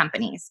to new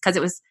companies because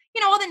it was,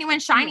 all the new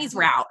and shinies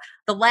were out.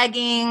 The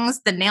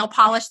leggings, the nail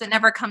polish that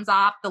never comes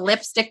off, the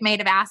lipstick made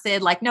of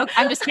acid. Like, no,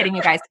 I'm just kidding,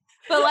 you guys.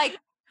 But like,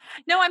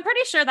 no, I'm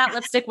pretty sure that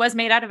lipstick was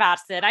made out of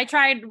acid.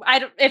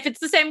 If it's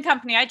the same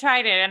company, I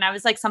tried it and I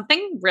was like,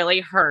 something really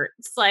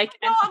hurts. Like,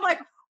 no, I'm like,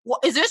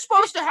 what, is this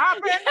supposed to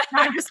happen?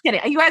 No, I'm just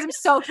kidding. You guys, I'm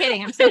so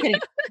kidding.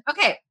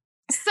 Okay.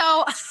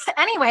 So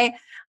anyway,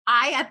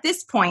 I, at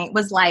this point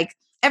was like,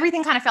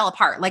 everything kind of fell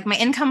apart. Like my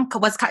income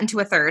was cut into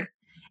a third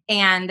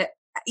and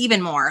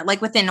even more.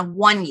 Like within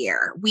 1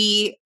 year,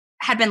 we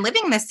had been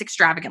living this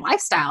extravagant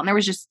lifestyle and there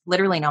was just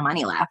literally no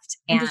money left.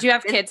 And did you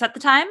have kids at the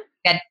time?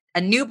 I had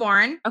a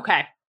newborn.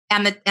 Okay.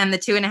 And the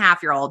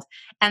 2.5-year-old.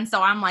 And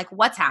so I'm like,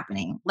 what's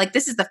happening? Like,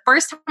 this is the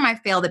first time I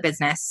failed at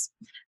business.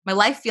 My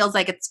life feels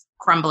like it's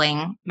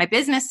crumbling. My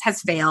business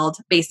has failed,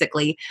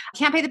 basically. I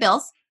can't pay the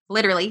bills,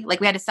 literally. Like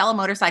we had to sell a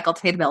motorcycle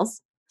to pay the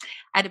bills.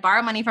 I had to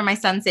borrow money from my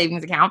son's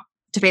savings account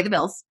to pay the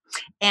bills.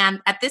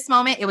 And at this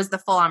moment, it was the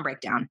full-on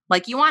breakdown.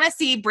 Like, you want to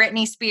see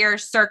Britney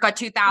Spears circa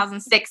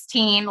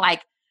 2016,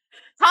 like,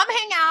 come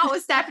hang out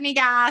with Stephanie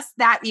Gass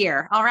that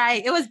year. All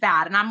right. It was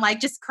bad. And I'm like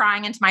just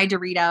crying into my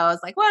Doritos.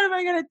 Like, what am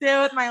I going to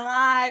do with my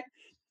life?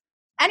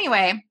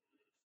 Anyway,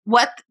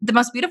 what the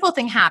most beautiful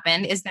thing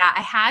happened is that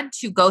I had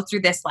to go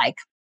through this like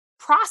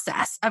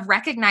process of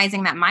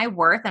recognizing that my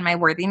worth and my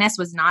worthiness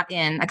was not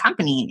in a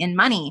company, in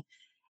money.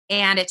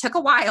 And it took a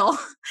while,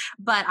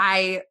 but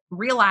I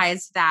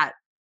realized that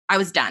I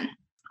was done.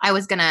 I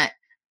was going to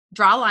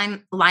draw a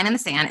line in the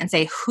sand and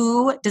say,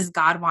 who does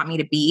God want me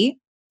to be?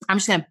 I'm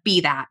just going to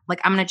be that.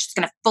 Like, I'm just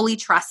going to fully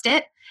trust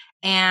it.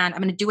 And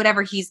I'm going to do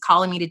whatever he's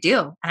calling me to do.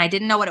 And I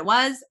didn't know what it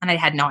was. And I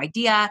had no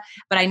idea,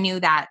 but I knew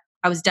that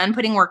I was done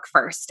putting work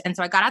first. And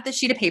so I got out this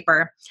sheet of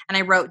paper and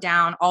I wrote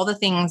down all the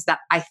things that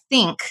I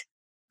think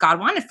God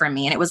wanted from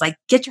me. And it was like,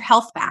 get your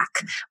health back,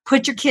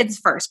 put your kids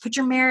first, put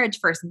your marriage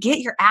first, get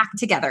your act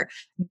together,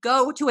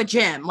 go to a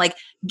gym, like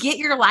get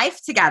your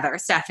life together,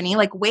 Stephanie,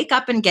 like wake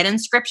up and get in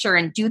scripture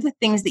and do the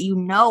things that you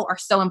know are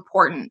so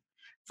important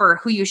for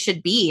who you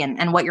should be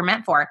and what you're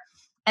meant for.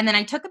 And then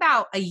I took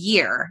about a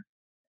year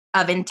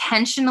of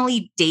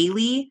intentionally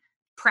daily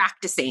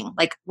practicing.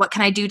 Like, what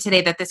can I do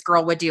today that this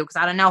girl would do? Because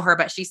I don't know her,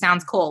 but she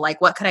sounds cool.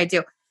 Like, what could I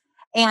do?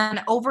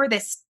 And over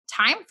this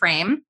time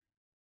frame,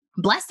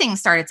 blessings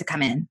started to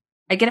come in.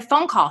 I get a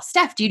phone call.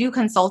 Steph, do you do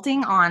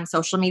consulting on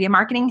social media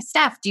marketing?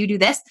 Steph, do you do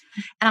this?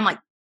 And I'm like,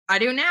 I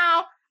do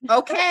now.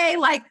 Okay.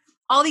 Like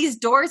all these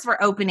doors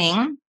were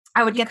opening.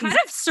 I would get kind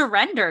of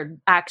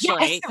surrendered,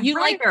 actually.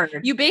 Yeah,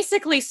 you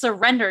basically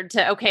surrendered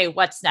to, okay,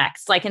 what's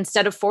next? Like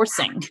instead of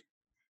forcing.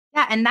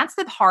 Yeah. And that's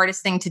the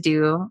hardest thing to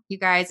do, you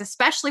guys,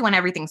 especially when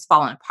everything's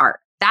fallen apart.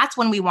 That's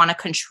when we want to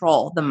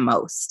control the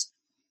most.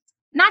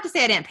 Not to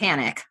say I didn't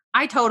panic.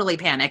 I totally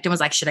panicked and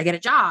was like, should I get a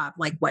job?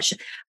 Like what should,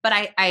 but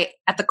I,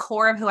 at the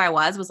core of who I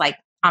was like,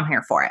 I'm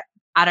here for it.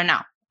 I don't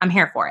know. I'm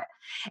here for it.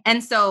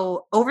 And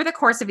so over the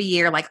course of a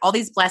year, like all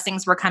these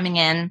blessings were coming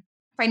in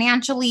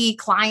financially,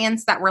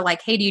 clients that were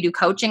like, hey, do you do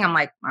coaching? I'm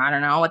like, I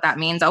don't know what that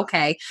means.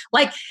 Okay.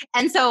 Like,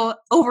 and so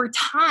over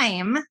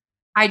time,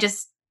 I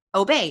just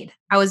obeyed.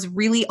 I was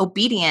really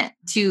obedient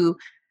to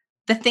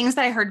the things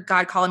that I heard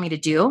God calling me to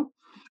do.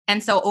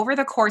 And so over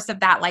the course of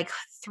that, like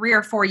 3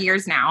 or 4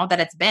 years now that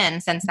it's been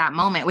since that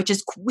moment, which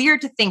is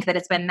weird to think that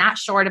it's been that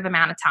short of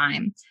amount of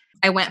time,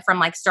 I went from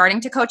like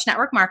starting to coach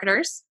network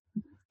marketers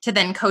to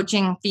then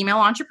coaching female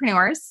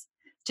entrepreneurs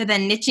to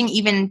then niching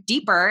even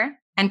deeper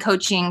and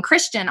coaching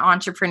Christian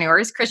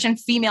entrepreneurs, Christian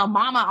female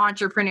mama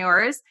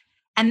entrepreneurs,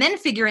 and then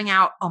figuring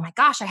out, oh my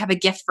gosh, I have a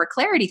gift for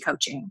clarity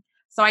coaching.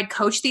 So I'd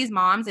coach these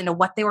moms into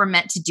what they were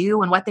meant to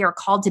do and what they were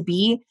called to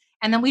be.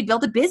 And then we'd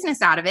build a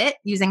business out of it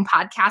using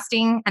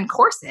podcasting and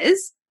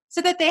courses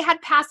so that they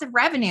had passive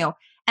revenue.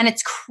 And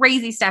it's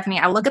crazy, Stephanie.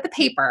 I look at the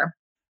paper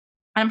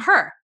and I'm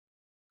her.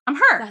 I'm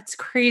her. That's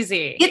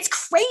crazy. It's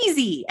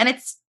crazy. And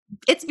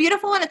it's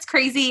beautiful and it's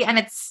crazy.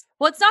 And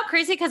well, it's not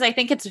crazy because I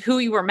think it's who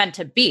you were meant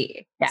to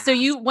be. Yeah. So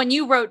when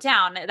you wrote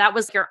down, that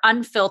was your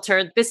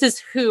unfiltered, this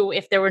is who,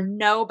 if there were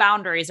no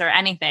boundaries or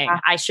anything,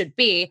 I should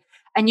be.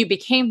 And you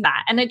became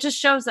that. And it just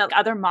shows that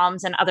other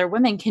moms and other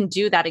women can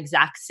do that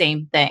exact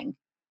same thing.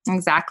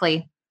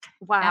 Exactly.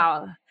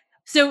 Wow. Yeah.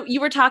 So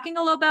you were talking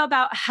a little bit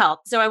about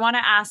health. So I want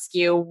to ask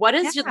you, what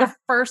does the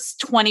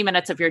first 20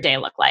 minutes of your day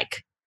look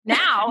like?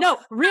 Now? No,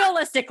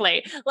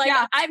 realistically. Like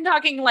I'm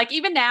talking like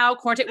even now,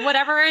 quarantine,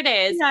 whatever it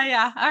is.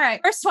 Yeah. All right.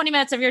 First 20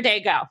 minutes of your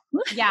day, go.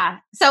 Yeah.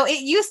 So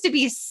it used to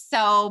be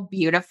so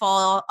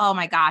beautiful. Oh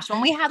my gosh.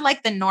 When we had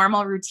like the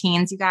normal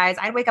routines, you guys,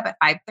 I'd wake up at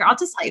 5:30. I'll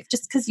just tell you,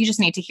 just because you just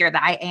need to hear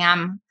that I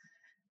am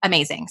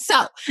amazing.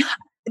 So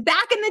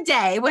back in the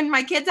day when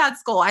my kids at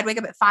school, I'd wake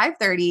up at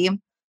 5:30.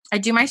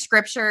 I'd do my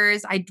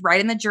scriptures. I'd write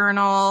in the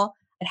journal.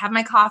 I'd have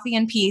my coffee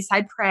in peace.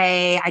 I'd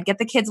pray. I'd get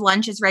the kids'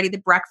 lunches ready, the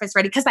breakfast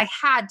ready, because I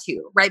had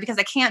to, right? Because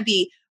I can't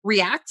be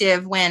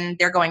reactive when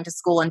they're going to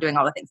school and doing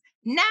all the things.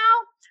 Now,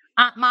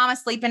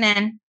 Mama's sleeping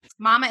in.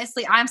 Mama is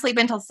sleep. I'm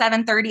sleeping until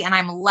 7:30, and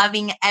I'm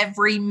loving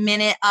every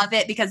minute of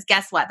it because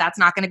guess what? That's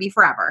not going to be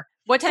forever.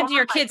 What time do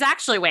your kids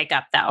actually wake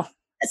up, though?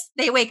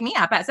 They wake me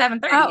up at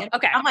 7:30. Oh,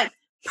 okay. I'm like,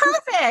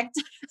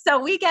 perfect. So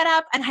we get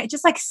up and I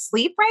just like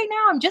sleep right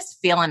now. I'm just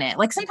feeling it.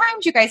 Like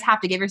sometimes you guys have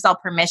to give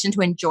yourself permission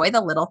to enjoy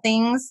the little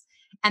things.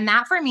 And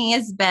that for me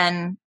has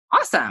been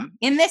awesome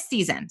in this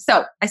season.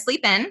 So I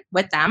sleep in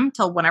with them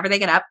till whenever they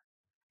get up.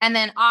 And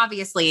then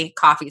obviously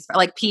coffee's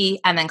like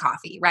pee and then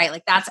coffee, right?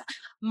 Like that's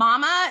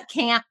Mama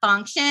can't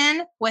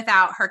function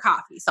without her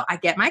coffee. So I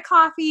get my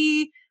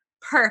coffee.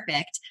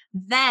 Perfect.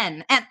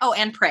 Then,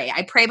 and pray.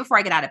 I pray before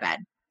I get out of bed.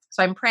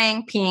 So I'm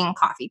praying, peeing,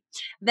 coffee.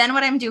 Then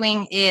what I'm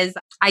doing is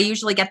I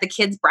usually get the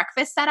kids'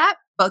 breakfast set up,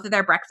 both of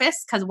their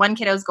breakfasts, because one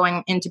kiddo's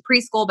going into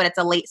preschool, but it's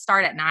a late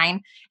start at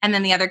 9. And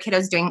then the other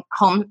kiddo's doing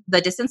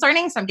the distance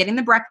learning. So I'm getting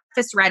the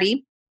breakfast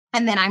ready.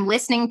 And then I'm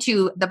listening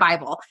to the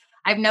Bible.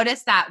 I've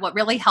noticed that what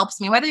really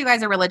helps me, whether you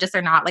guys are religious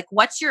or not, like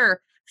what's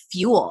your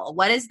fuel?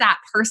 What is that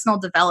personal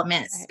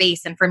development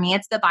space? And for me,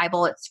 it's the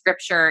Bible, it's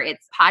scripture,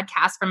 it's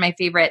podcasts from my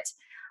favorite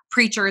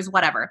preachers,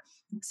 whatever.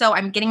 So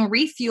I'm getting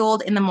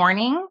refueled in the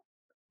morning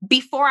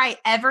before I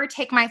ever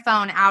take my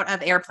phone out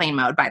of airplane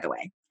mode, by the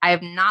way. I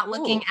am not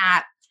looking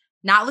at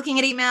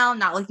email,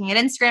 not looking at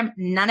Instagram,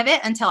 none of it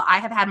until I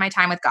have had my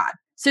time with God.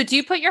 So do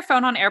you put your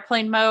phone on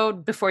airplane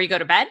mode before you go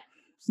to bed?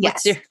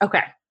 Yes.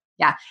 Okay.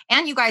 Yeah.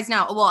 And you guys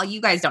know, well,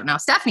 you guys don't know.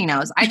 Stephanie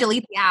knows. I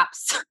delete the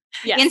apps.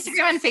 Yes.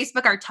 Instagram and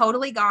Facebook are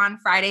totally gone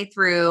Friday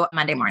through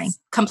Monday morning.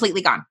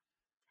 Completely gone.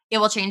 It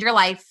will change your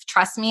life.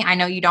 Trust me. I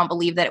know you don't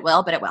believe that it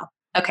will, but it will.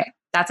 Okay.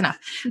 That's enough.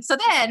 So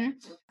then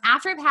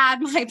after I've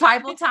had my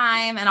Bible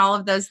time and all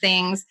of those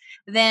things,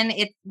 then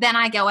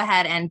I go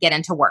ahead and get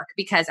into work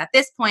because at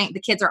this point, the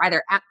kids are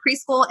either at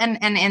preschool and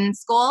in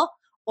school,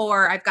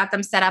 or I've got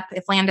them set up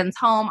if Landon's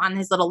home on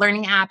his little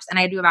learning apps and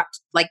I do about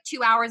like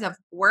 2 hours of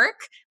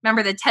work.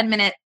 Remember the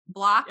 10-minute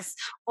blocks,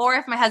 or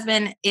if my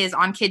husband is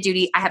on kid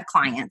duty, I have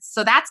clients.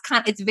 So that's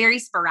it's very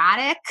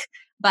sporadic,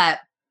 but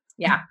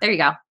yeah, there you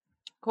go.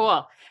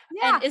 Cool.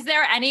 Yeah. And is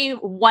there any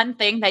one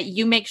thing that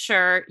you make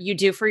sure you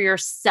do for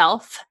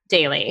yourself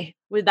daily?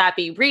 Would that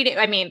be reading?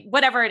 I mean,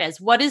 whatever it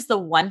is, what is the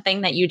one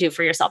thing that you do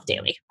for yourself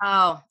daily?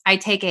 Oh, I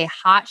take a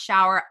hot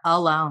shower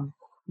alone.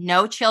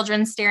 No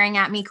children staring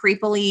at me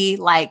creepily,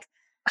 like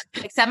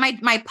except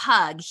my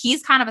pug.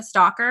 He's kind of a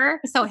stalker.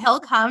 So he'll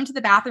come to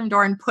the bathroom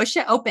door and push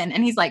it open.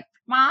 And he's like,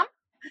 Mom?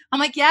 I'm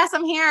like, yes,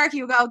 I'm here. If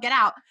you go, get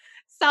out.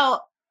 So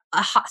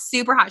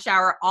super hot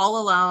shower all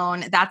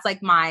alone. That's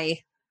like my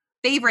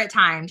favorite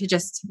time to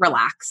just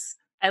relax.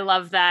 I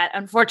love that.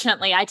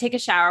 Unfortunately, I take a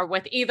shower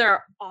with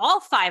either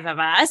all 5 of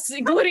us,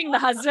 including the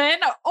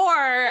husband,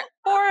 or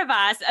 4 of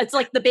us. It's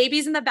like the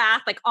baby's in the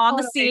bath, like on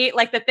the seat,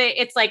 like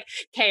it's like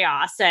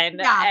chaos.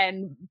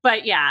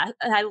 But yeah,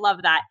 I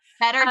love that.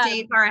 Better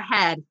days are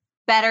ahead.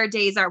 Better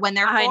days are when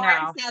they're 4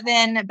 and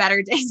 7.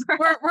 Better days are.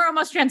 We're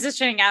almost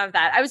transitioning out of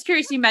that. I was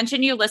curious. You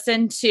mentioned you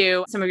listen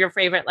to some of your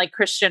favorite like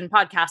Christian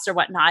podcasts or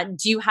whatnot.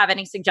 Do you have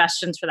any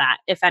suggestions for that?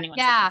 If anyone,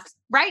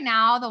 right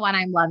now the one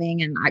I'm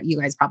loving, and you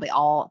guys probably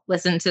all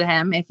listen to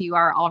him if you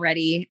are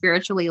already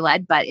spiritually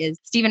led, but is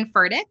Stephen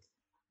Furtick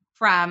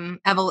from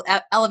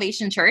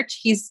Elevation Church.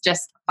 He's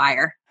just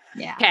fire.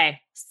 Yeah. Okay.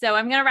 So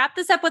I'm going to wrap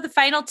this up with the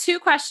final 2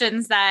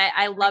 questions that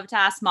I love to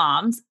ask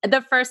moms.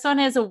 The first one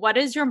is, what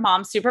is your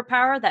mom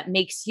superpower that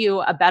makes you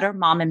a better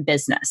mom in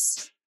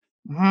business?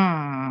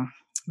 My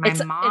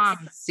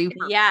mom's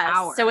superpower.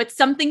 Yeah. So it's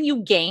something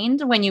you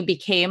gained when you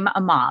became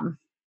a mom.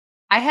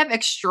 I have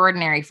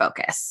extraordinary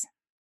focus.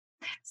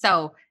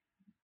 So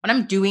when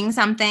I'm doing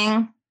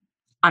something,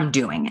 I'm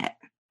doing it.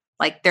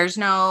 Like there's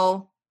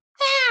no,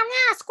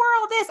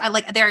 squirrel this.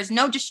 There is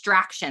no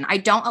distraction. I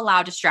don't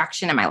allow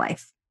distraction in my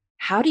life.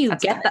 How do you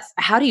get that?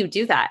 How do you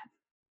do that?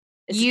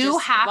 It's your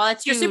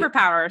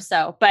superpower.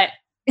 So, but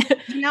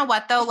you know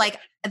what though? Like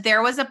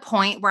there was a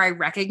point where I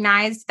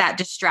recognized that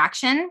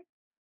distraction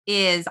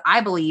is,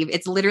 I believe,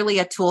 it's literally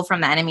a tool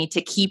from the enemy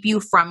to keep you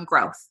from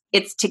growth.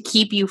 It's to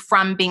keep you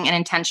from being an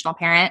intentional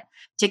parent,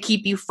 to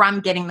keep you from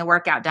getting the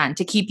workout done,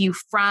 to keep you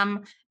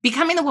from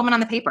becoming the woman on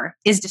the paper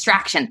is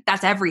distraction.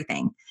 That's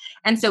everything.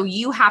 And so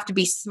you have to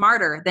be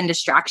smarter than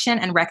distraction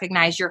and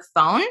recognize your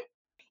phone.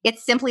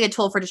 It's simply a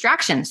tool for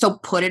distraction. So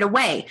put it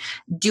away.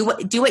 Do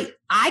it.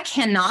 I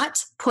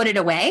cannot put it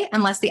away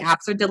unless the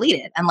apps are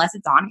deleted, unless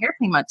it's on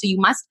airplane mode. So you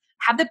must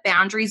have the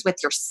boundaries with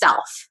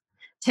yourself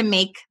to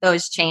make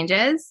those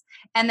changes.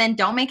 And then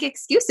don't make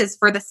excuses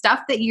for the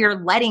stuff that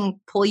you're letting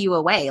pull you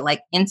away,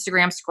 like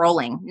Instagram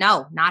scrolling.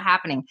 No, not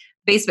happening.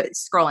 Facebook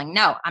scrolling.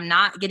 No, I'm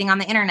not getting on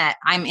the internet.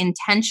 I'm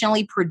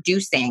intentionally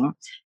producing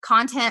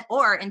content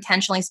or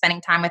intentionally spending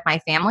time with my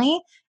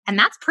family. And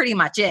that's pretty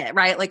much it,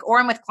 right? Like, or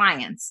I'm with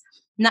clients.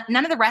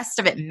 None of the rest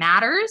of it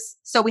matters.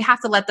 So we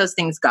have to let those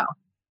things go.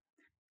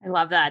 I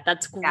love that.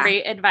 That's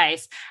great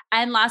advice.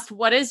 And last,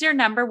 what is your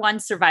number one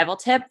survival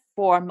tip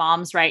for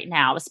moms right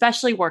now,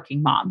 especially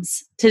working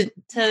moms, to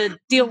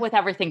deal with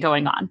everything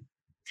going on?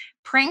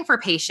 Praying for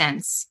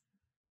patience.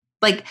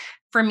 Like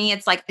for me,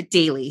 it's like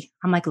daily.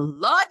 I'm like,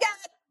 Lord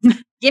God,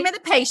 give me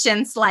the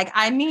patience. Like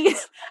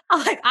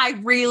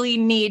I really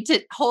need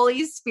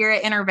Holy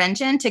Spirit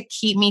intervention to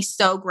keep me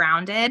so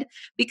grounded,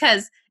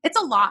 because it's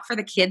a lot for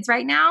the kids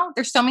right now.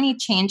 There's so many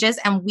changes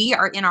and we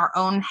are in our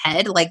own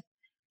head. Like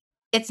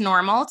it's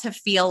normal to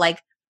feel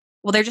like,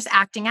 well, they're just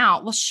acting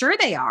out. Well, sure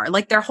they are.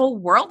 Like their whole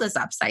world is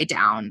upside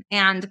down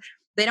and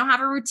they don't have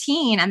a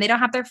routine and they don't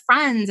have their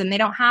friends and they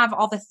don't have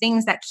all the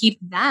things that keep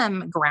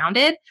them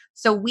grounded.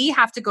 So we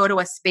have to go to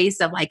a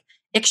space of like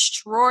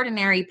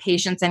extraordinary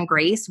patience and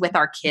grace with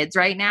our kids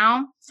right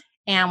now.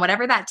 And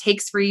whatever that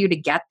takes for you to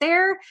get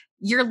there,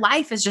 your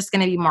life is just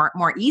going to be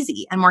more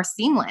easy and more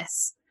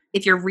seamless.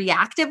 If you're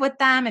reactive with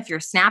them, if you're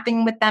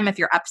snapping with them, if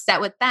you're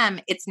upset with them,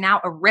 it's now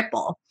a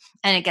ripple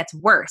and it gets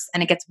worse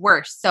and it gets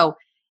worse. So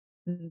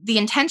the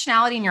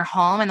intentionality in your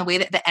home and the way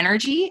that the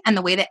energy and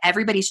the way that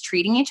everybody's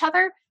treating each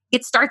other,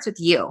 it starts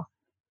with you.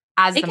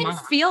 They can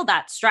feel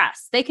that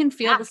stress. They can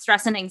feel the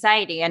stress and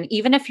anxiety. And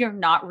even if you're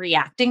not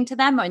reacting to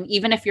them, and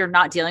even if you're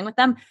not dealing with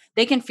them,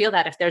 they can feel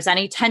that if there's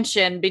any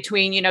tension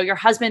between, your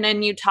husband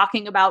and you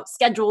talking about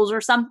schedules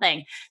or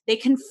something, they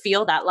can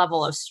feel that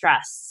level of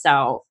stress.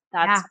 So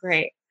that's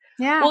great.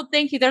 Yeah. Well,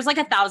 thank you. There's like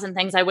 1,000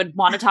 things I would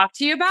want to talk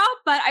to you about,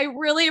 but I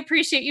really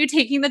appreciate you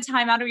taking the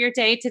time out of your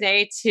day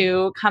today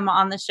to come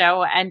on the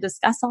show and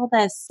discuss all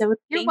this. So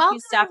thank you,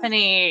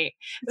 Stephanie.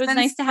 It was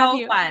nice to have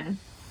you. Fun.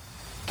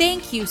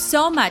 Thank you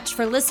so much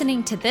for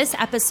listening to this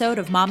episode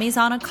of Mommy's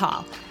on a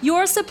Call.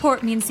 Your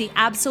support means the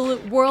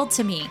absolute world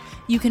to me.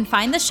 You can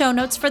find the show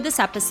notes for this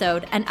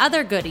episode and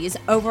other goodies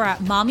over at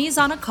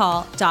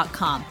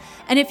mommysonacall.com.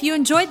 And if you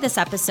enjoyed this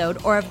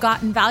episode or have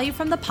gotten value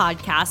from the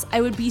podcast, I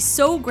would be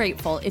so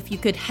grateful if you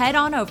could head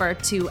on over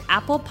to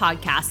Apple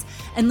Podcasts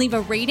and leave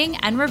a rating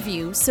and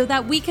review so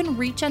that we can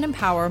reach and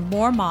empower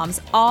more moms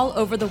all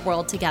over the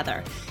world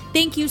together.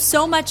 Thank you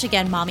so much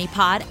again, Mommy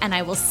Pod, and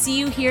I will see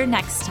you here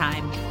next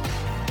time.